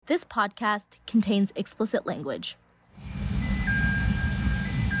This podcast contains explicit language.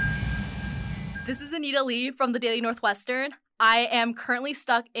 This is Anita Li from the Daily Northwestern. I am currently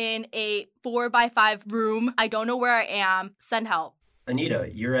stuck in a 4x5 room. I don't know where I am. Send help. Anita,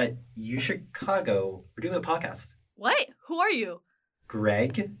 you're at UChicago. We're doing a podcast. What? Who are you?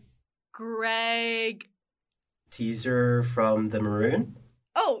 Greg. Teaser from the Maroon.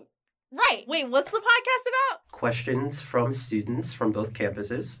 Oh, right. Wait, what's the podcast about? Questions from students from both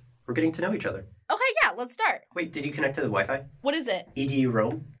campuses. We're getting to know each other. Okay, yeah, let's start. Wait, did you connect to the Wi-Fi? What is it? EDU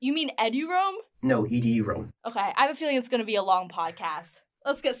Roam? You mean EduRoam? No, EDU Roam. Okay, I have a feeling it's going to be a long podcast.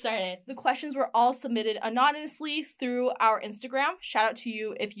 Let's get started. The questions were all submitted anonymously through our Instagram. Shout out to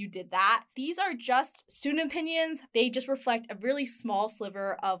you if you did that. These are just student opinions. They just reflect a really small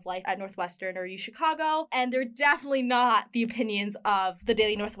sliver of life at Northwestern or UChicago, and they're definitely not the opinions of the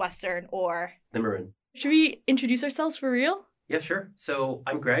Daily Northwestern or the Maroon. Should we introduce ourselves for real? Yeah, sure. So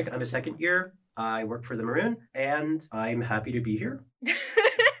I'm Greg. I'm a second year. I work for the Maroon, and I'm happy to be here.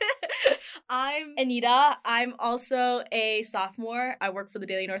 I'm Anita. I'm also a sophomore. I work for the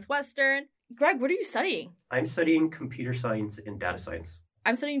Daily Northwestern. Greg, what are you studying? I'm studying computer science and data science.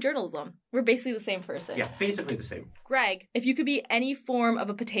 I'm studying journalism. We're basically the same person. Yeah, basically the same. Greg, if you could be any form of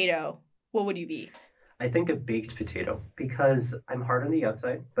a potato, what would you be? I think a baked potato, because I'm hard on the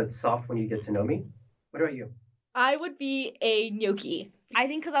outside, but soft when you get to know me. What about you? I would be a gnocchi. I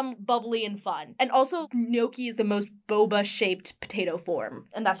think because I'm bubbly and fun. And also, gnocchi is the most boba-shaped potato form,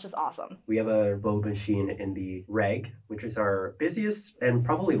 and that's just awesome. We have a boba machine in the Reg, which is our busiest and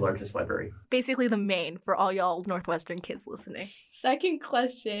probably largest library. Basically the main for all y'all Northwestern kids listening. Second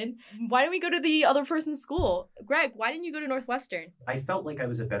question, why didn't we go to the other person's school? Greg, why didn't you go to Northwestern? I felt like I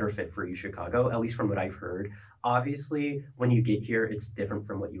was a better fit for UChicago, at least from what I've heard. Obviously, when you get here, it's different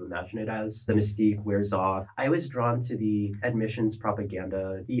from what you imagine it as. The mystique wears off. I was drawn to the admissions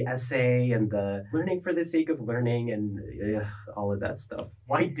propaganda, the essay, and the learning for the sake of learning, and all of that stuff.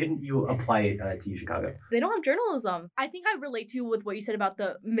 Why didn't you apply to UChicago? They don't have journalism. I think I relate to you with what you said about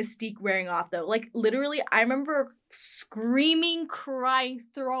the mystique wearing off, though. Like, literally, I remember screaming, crying,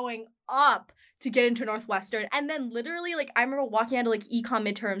 throwing up to get into Northwestern. And then literally, like, I remember walking out of, like, econ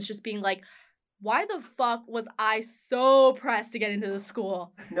midterms just being like, why the fuck was I so pressed to get into this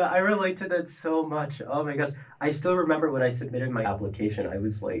school? No, I relate to that so much. Oh my gosh. I still remember when I submitted my application, I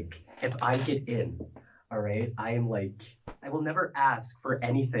was like, if I get in, all right, I am like, I will never ask for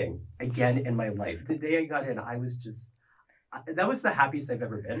anything again in my life. The day I got in, I was just, that was the happiest I've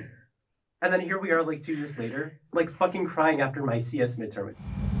ever been. And then here we are like 2 years later, like fucking crying after my CS midterm.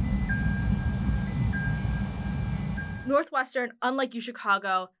 Northwestern, unlike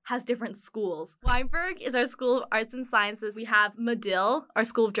UChicago, has different schools. Weinberg is our School of Arts and Sciences. We have Medill, our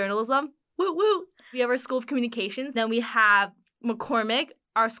School of Journalism. Woo woo. We have our School of Communications. Then we have McCormick,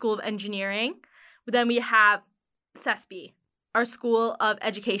 our School of Engineering. Then we have CESP, our School of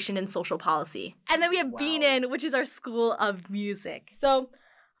Education and Social Policy. And then we have Beanan, which is our School of Music. So,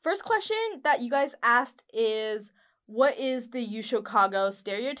 first question that you guys asked is, what is the UChicago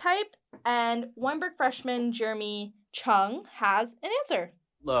stereotype? And Weinberg freshman Jeremey Chung has an answer.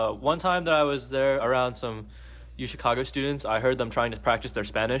 One time that I was there around some UChicago students, I heard them trying to practice their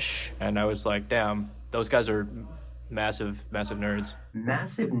Spanish, and I was like, damn, those guys are massive nerds.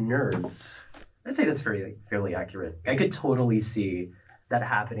 Massive nerds? I'd say that's fairly accurate. I could totally see that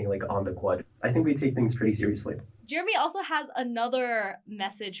happening like on the quad. I think we take things pretty seriously. Jeremey also has another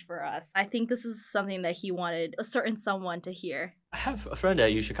message for us. I think this is something that he wanted a certain someone to hear. I have a friend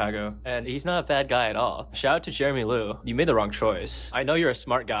at UChicago, and he's not a bad guy at all. Shout out to Jeremey Lu. You made the wrong choice. I know you're a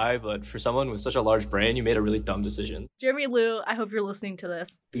smart guy, but for someone with such a large brain, you made a really dumb decision. Jeremey Lu, I hope you're listening to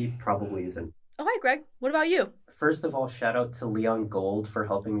this. He probably isn't. Oh, hi, Greg. What about you? First of all, shout out to Leon Gold for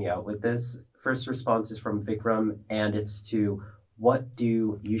helping me out with this. First response is from Vikram, and it's to, what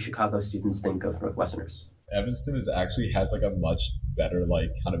do UChicago students think of Northwesterners? Evanston actually has like a much better like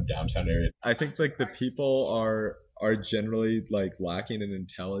kind of downtown area. I think like the people are generally like lacking in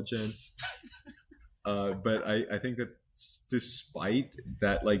intelligence. But I think that despite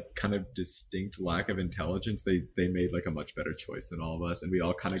that like kind of distinct lack of intelligence, they made like a much better choice than all of us, and we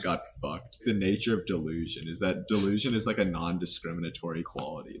all kind of got fucked. The nature of delusion is that delusion is like a non-discriminatory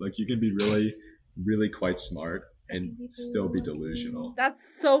quality. Like you can be really quite smart and still be delusional. That's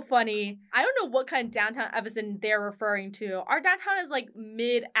so funny. I don't know what kind of downtown Evanston they're referring to. Our downtown is like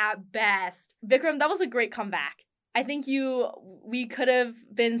mid at best. Vikram, that was a great comeback. I think we could have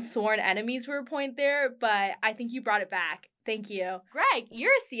been sworn enemies for a point there, but I think you brought it back. Thank you. Greg,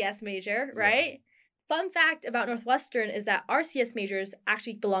 you're a CS major, right? Fun fact about Northwestern is that our CS majors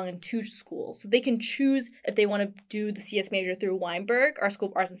actually belong in 2 schools. So they can choose if they want to do the CS major through Weinberg, our School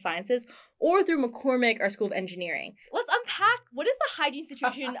of Arts and Sciences, or through McCormick, our School of Engineering. Let's unpack what is the hygiene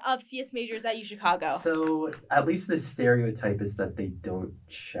situation of CS majors at UChicago. So at least the stereotype is that they don't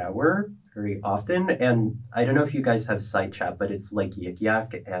shower very often. And I don't know if you guys have side chat, but it's like Yik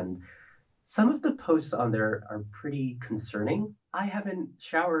Yak. And some of the posts on there are pretty concerning. I haven't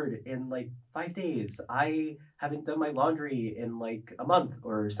showered in like 5 days. I haven't done my laundry in like a month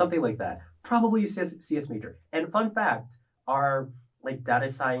or something like that. Probably a CS major. And fun fact, our like data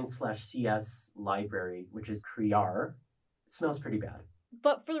science / CS library, which is CREAR, it smells pretty bad.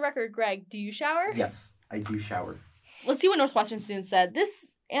 But for the record, Greg, do you shower? Yes, I do shower. Let's see what Northwestern students said.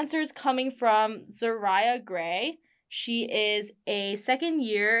 This answer is coming from Zoryah Gray. She is a second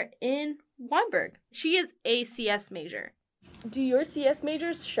year in Weinberg. She is a CS major. Do your CS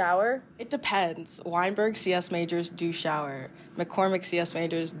majors shower? It depends. Weinberg CS majors do shower. McCormick CS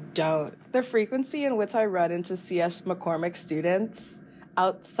majors don't. The frequency in which I run into CS McCormick students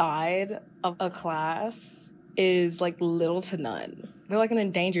outside of a class is like little to none. They're like an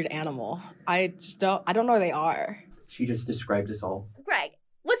endangered animal. I don't know where they are. She just described us all. Greg,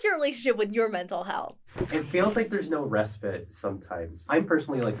 what's your relationship with your mental health? It feels like there's no respite sometimes. I'm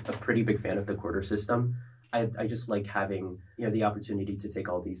personally like a pretty big fan of the quarter system. I just like having, the opportunity to take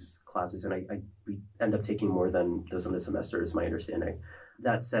all these classes, and we end up taking more than those in the semester is my understanding.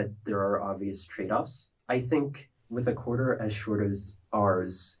 That said, there are obvious trade-offs. I think with a quarter as short as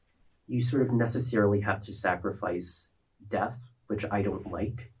ours, you sort of necessarily have to sacrifice depth, which I don't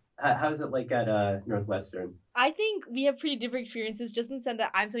like. How's it like at Northwestern? I think we have pretty different experiences just in the sense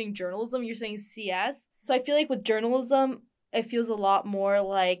that I'm studying journalism, you're studying CS. So I feel like with journalism, it feels a lot more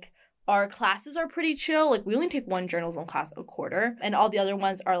like our classes are pretty chill. Like we only take 1 journalism class a quarter, and all the other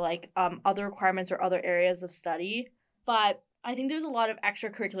ones are like other requirements or other areas of study. But I think there's a lot of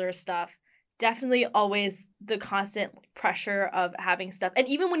extracurricular stuff. Definitely always the constant pressure of having stuff. And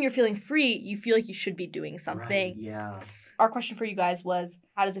even when you're feeling free, you feel like you should be doing something. Right, yeah. Our question for you guys was,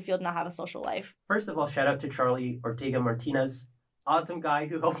 how does it feel to not have a social life? First of all, shout out to Charlie Ortega Martinez. Awesome guy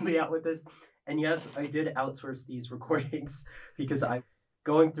who helped me out with this. And yes, I did outsource these recordings because I'm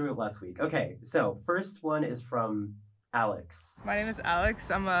going through it last week. Okay, so first one is from Alex. My name is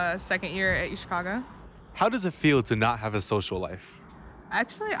Alex. I'm a second year at UChicago. How does it feel to not have a social life?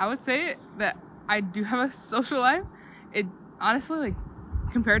 Actually, I would say that I do have a social life. It honestly, like,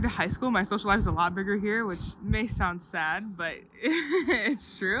 compared to high school, my social life is a lot bigger here, which may sound sad, but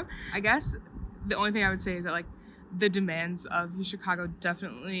it's true. I guess the only thing I would say is that, like, the demands of UChicago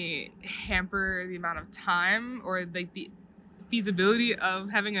definitely hamper the amount of time or, like, the feasibility of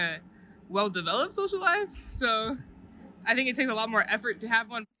having a well-developed social life. So I think it takes a lot more effort to have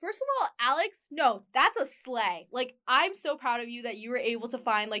one. First of all, Alex, no, that's a slay. Like, I'm so proud of you that you were able to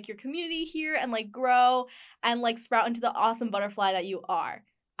find, like, your community here and, like, grow and, like, sprout into the awesome butterfly that you are.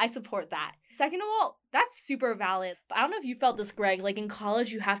 I support that. Second of all, that's super valid. But I don't know if you felt this, Greg. Like, in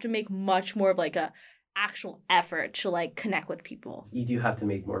college, you have to make much more of, like, a actual effort to, like, connect with people. You do have to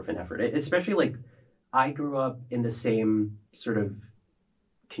make more of an effort, especially, like, I grew up in the same sort of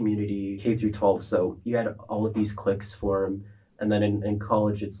community, K through 12, so you had all of these cliques form, and then in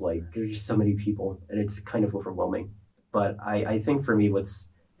college, it's like, there's just so many people, and it's kind of overwhelming. But I think for me, what's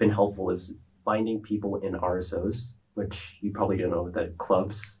been helpful is finding people in RSOs, which you probably don't know, that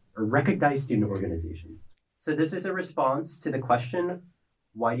clubs or recognized student organizations. So this is a response to the question,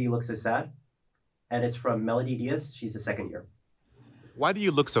 why do you look so sad? And it's from Melody Diaz. She's a second year. Why do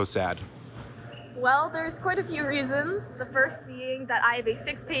you look so sad? Well, there's quite a few reasons. The first being that I have a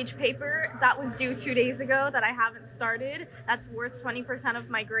 6-page paper that was due 2 days ago that I haven't started. That's worth 20% of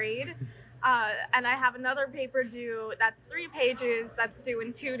my grade. And I have another paper due that's 3 pages that's due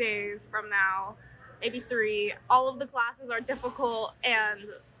in 2 days from now, maybe 3. All of the classes are difficult and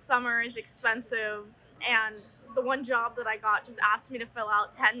summer is expensive. And the one job that I got just asked me to fill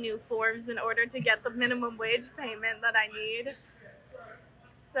out 10 new forms in order to get the minimum wage payment that I need.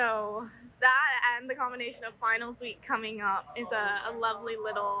 So that and the combination of finals week coming up is a lovely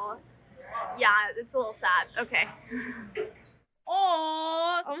little, it's a little sad. Okay.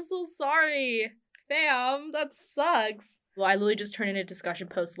 Aw, I'm so sorry. Fam, that sucks. Well, I literally just turned in a discussion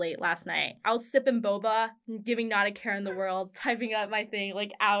post late last night. I was sipping boba, giving not a care in the world, typing up my thing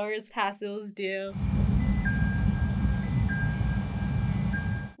like hours past it was due.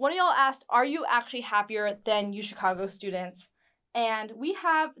 One of y'all asked, are you actually happier than UChicago students? And we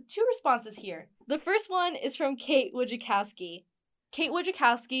have 2 responses here. The first one is from Kate Wojciechowski. Kate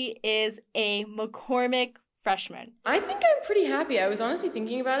Wojciechowski is a McCormick freshman. I think I'm pretty happy. I was honestly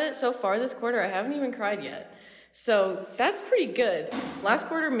thinking about it. So far this quarter, I haven't even cried yet. So that's pretty good. Last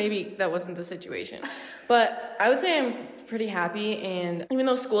quarter, maybe that wasn't the situation. But I would say I'm pretty happy. And even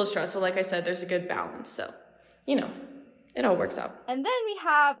though school is stressful, like I said, there's a good balance. So, it all works out. And then we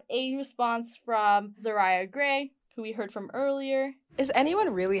have a response from Zoryah Gray, who we heard from earlier. Is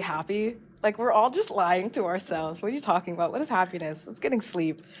anyone really happy? Like, we're all just lying to ourselves. What are you talking about? What is happiness? It's getting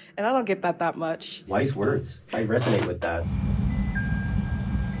sleep. And I don't get that much. Wise words. I resonate with that.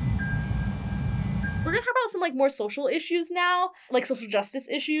 We're going to talk about some more social issues now, like social justice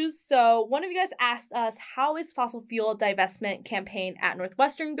issues. So one of you guys asked us, how is fossil fuel divestment campaign at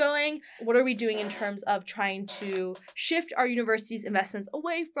Northwestern going? What are we doing in terms of trying to shift our university's investments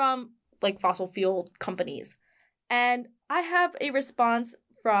away from fossil fuel companies? And I have a response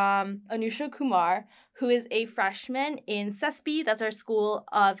from Anusha Kumar, who is a freshman in CESP. That's our School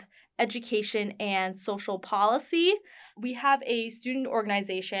of Education and Social Policy. We have a student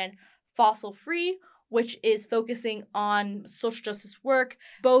organization, Fossil Free, which is focusing on social justice work,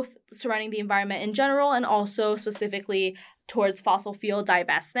 both surrounding the environment in general and also specifically towards fossil fuel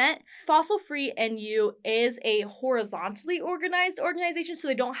divestment. Fossil Free NU is a horizontally organized organization, so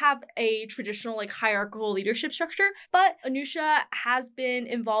they don't have a traditional hierarchical leadership structure, but Anusha has been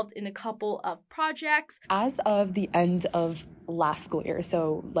involved in a couple of projects. As of the end of last school year,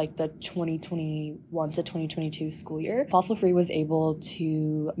 so the 2021 to 2022 school year, Fossil Free was able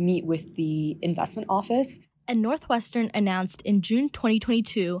to meet with the investment office. And Northwestern announced in June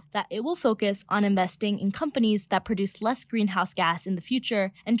 2022 that it will focus on investing in companies that produce less greenhouse gas in the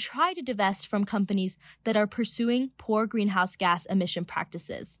future and try to divest from companies that are pursuing poor greenhouse gas emission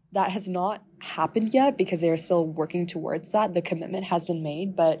practices. That has not happened yet because they are still working towards that. The commitment has been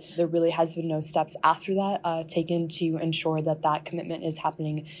made, but there really has been no steps after that taken to ensure that that commitment is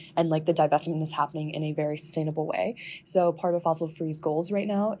happening and the divestment is happening in a very sustainable way. So part of Fossil Free's goals right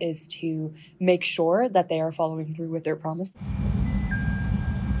now is to make sure that they are following through with their promise.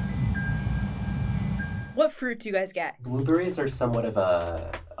 What fruit do you guys get? Blueberries are somewhat of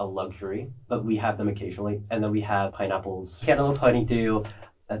a luxury, but we have them occasionally. And then we have pineapples, cantaloupe, honeydew.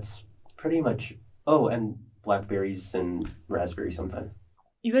 That's pretty much... Oh, and blackberries and raspberries sometimes.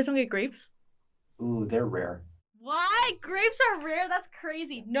 You guys don't get grapes? Ooh, they're rare. What? Grapes are rare? That's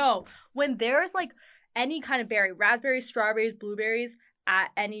crazy. No. When there's any kind of berry, raspberries, strawberries, blueberries at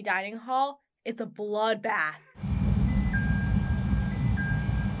any dining hall, it's a bloodbath.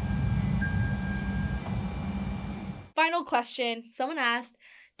 Final question. Someone asked,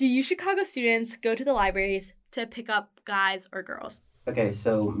 do UChicago students go to the libraries to pick up guys or girls? Okay,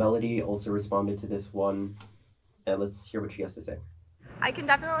 so Melody also responded to this one, and let's hear what she has to say. I can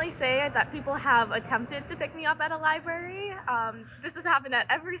definitely say that people have attempted to pick me up at a library. This has happened at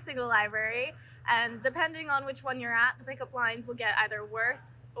every single library, and depending on which one you're at, the pickup lines will get either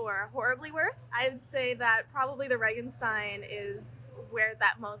worse or horribly worse. I'd say that probably the Regenstein is where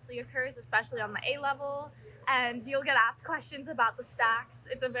that mostly occurs, especially on the A level, and you'll get asked questions about the stacks.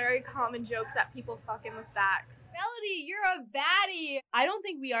 It's a very common joke that people fuck in the stacks. Melody, you're a baddie! I don't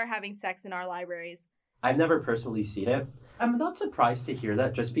think we are having sex in our libraries. I've never personally seen it. I'm not surprised to hear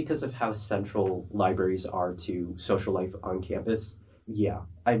that just because of how central libraries are to social life on campus. Yeah,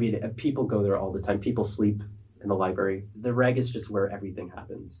 I mean, people go there all the time. People sleep in the library. The reg is just where everything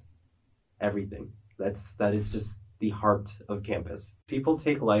happens. Everything. That is just the heart of campus. People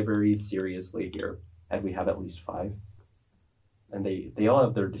take libraries seriously here, and we have at least 5. And they all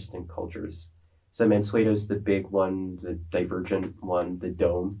have their distinct cultures. So Mansueto's the big one, the divergent one, the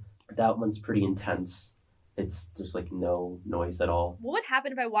dome. That one's pretty intense. There's no noise at all. What would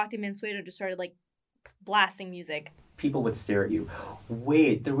happen if I walked in Mansueto and just started blasting music? People would stare at you.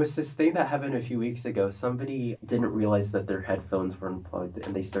 Wait, there was this thing that happened a few weeks ago. Somebody didn't realize that their headphones were unplugged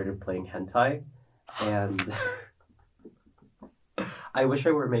and they started playing hentai. And I wish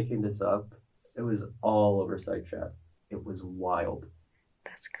I were making this up. It was all over SideChat. It was wild.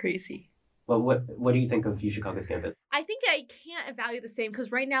 That's crazy. Well, what do you think of UChicago's campus? I think I can't evaluate the same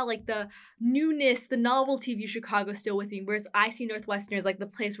because right now, the newness, the novelty of UChicago is still with me, whereas I see Northwestern as the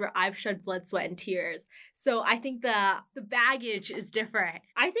place where I've shed blood, sweat, and tears. So I think the baggage is different.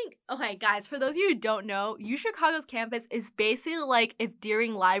 I think, okay, guys, for those of you who don't know, UChicago's campus is basically like if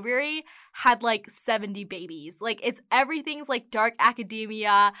Deering Library had 70 babies. Everything's dark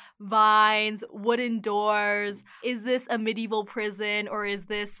academia, vines, wooden doors. Is this a medieval prison or is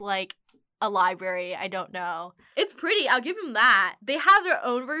this a library? I don't know. It's pretty. I'll give them that. They have their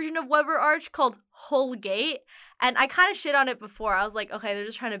own version of Weber Arch called Hull Gate, and I kind of shit on it before. I was like, okay, they're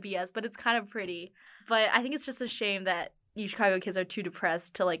just trying to BS, but it's kind of pretty. But I think it's just a shame that UChicago kids are too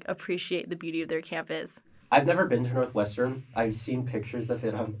depressed to appreciate the beauty of their campus. I've never been to Northwestern. I've seen pictures of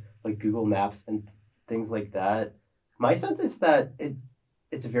it on like Google Maps and things like that. My sense is that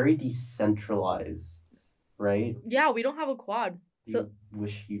it's very decentralized, right? Yeah, we don't have a quad. Do you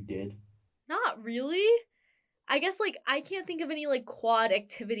wish you did? Not really. I guess, like, I can't think of any, like, quad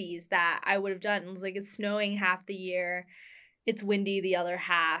activities that I would have done. It was, like, it's snowing half the year. It's windy the other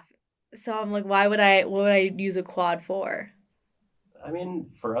half. So I'm like, what would I use a quad for? I mean,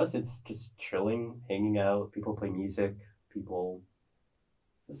 for us, it's just chilling, hanging out. People play music. People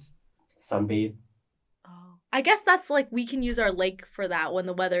just sunbathe. Oh. I guess that's, like, we can use our lake for that when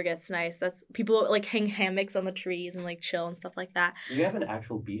the weather gets nice. That's people, like, hang hammocks on the trees and, like, chill and stuff like that. Do you have an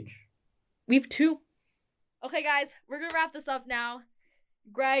actual beach? We have 2. Okay, guys, we're going to wrap this up now.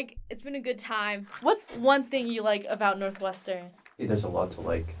 Greg, it's been a good time. What's one thing you like about Northwestern? There's a lot to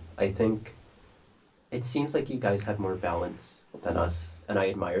like. I think it seems like you guys have more balance than us, and I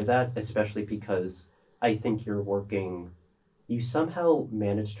admire that, especially because I think you somehow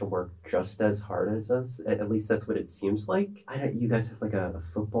manage to work just as hard as us. At least that's what it seems like. You guys have like a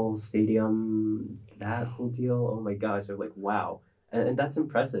football stadium, that whole deal. Oh my gosh, they're like, wow. And that's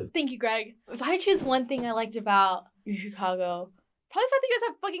impressive. Thank you, Greg. If I choose one thing I liked about UChicago, probably the fact that you guys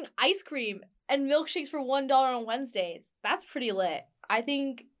have fucking ice cream and milkshakes for $1 on Wednesdays. That's pretty lit. I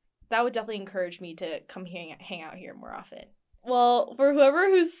think that would definitely encourage me to come hang out here more often. Well, for whoever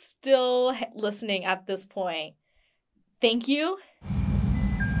who's still listening at this point, thank you.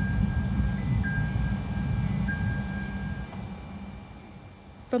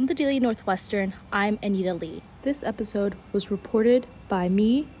 From the Daily Northwestern, I'm Anita Li. This episode was reported by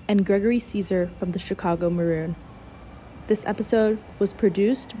me and Gregory Caesar from the Chicago Maroon. This episode was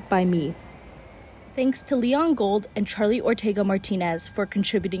produced by me. Thanks to Leon Gold and Charlie Ortega Martinez for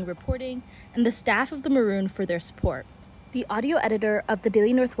contributing reporting, and the staff of the Maroon for their support. The audio editor of the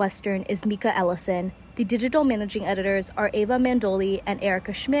Daily Northwestern is Mika Ellison. The digital managing editors are Ava Mandoli and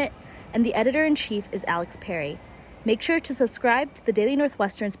Erica Schmidt, and the editor-in-chief is Alex Perry. Make sure to subscribe to the Daily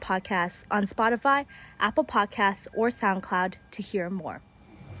Northwestern's podcasts on Spotify, Apple Podcasts, or SoundCloud to hear more.